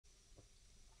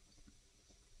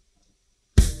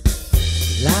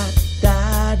La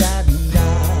da da da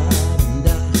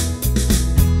da,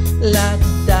 la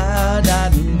da da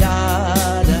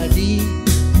da da dee.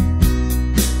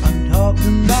 I'm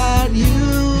talking about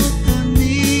you and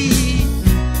me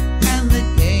and the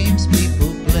games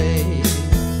people play.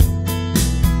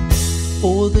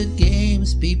 Oh, the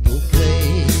games people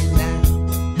play now,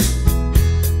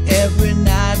 every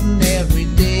night and every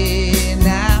day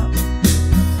now,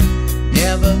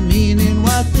 never meaning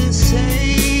what they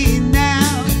say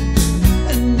now,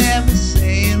 and never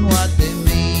saying what they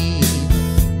mean,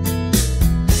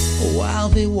 while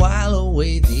they while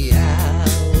away the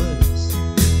hours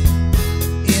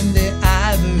in their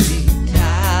ivory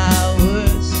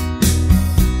towers,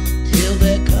 till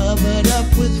they're covered up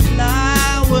with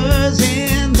flowers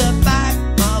in the back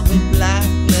of a black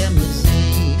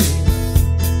limousine.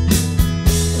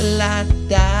 La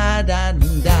da da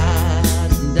da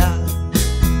da,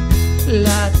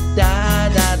 la da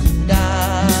da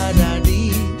da da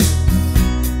dee.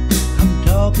 I'm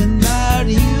talking about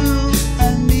you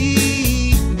and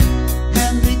me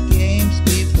and the games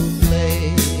people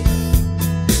play.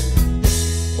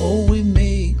 Oh, we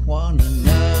make one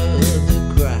another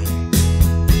cry,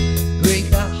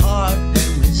 break our heart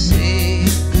when we say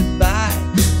goodbye,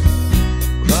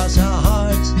 cross our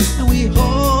hearts and we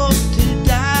hope to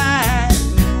die,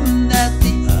 that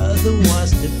the other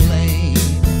was to blame.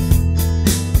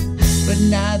 But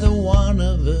neither one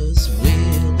of us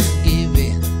will give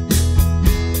in,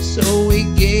 so we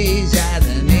gaze at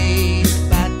an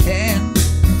 8x10,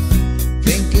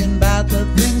 thinking about the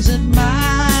things that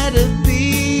might have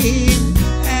been,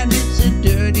 and it's a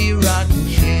dirty, rotten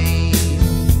shame.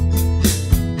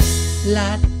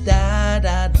 La da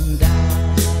da da da,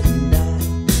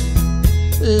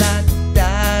 la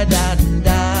da da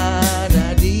da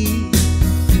da dee.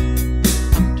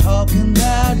 I'm talking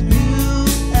about you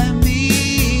and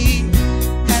me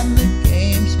and the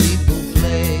games people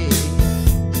play.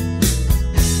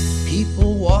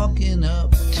 People walking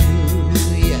up to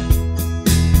ya,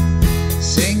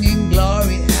 singing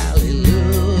glory,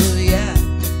 hallelujah,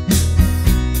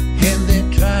 and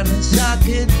they're trying to sock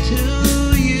it to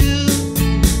you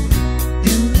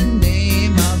in the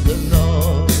name of the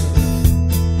Lord.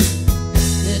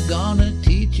 They're gonna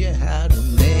teach you how to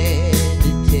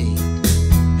meditate,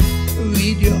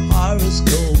 read your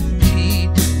horoscope, cheat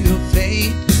your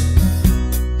fate,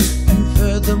 and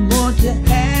furthermore, to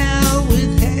hell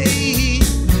with hate.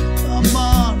 Come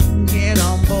on, get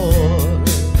on board.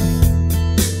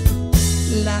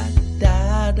 La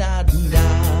da da da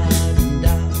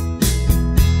da,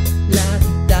 la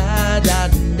da da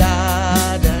da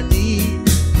da dee.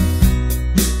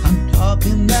 I'm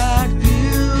talking about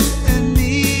you and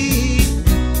me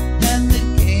and the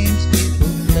games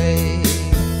people play.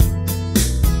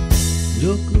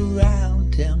 Look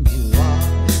around, tell me what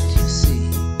you see.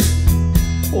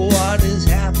 What is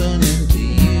happening to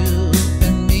you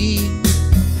and me?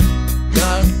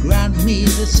 God grant me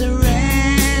the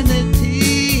serenity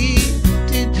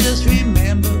to just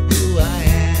remember who I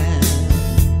am,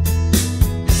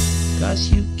 'cause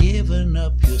you've given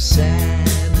up your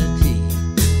sanity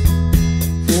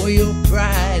for your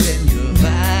pride and your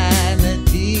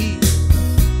vanity,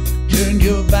 turned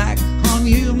your back on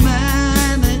humanity.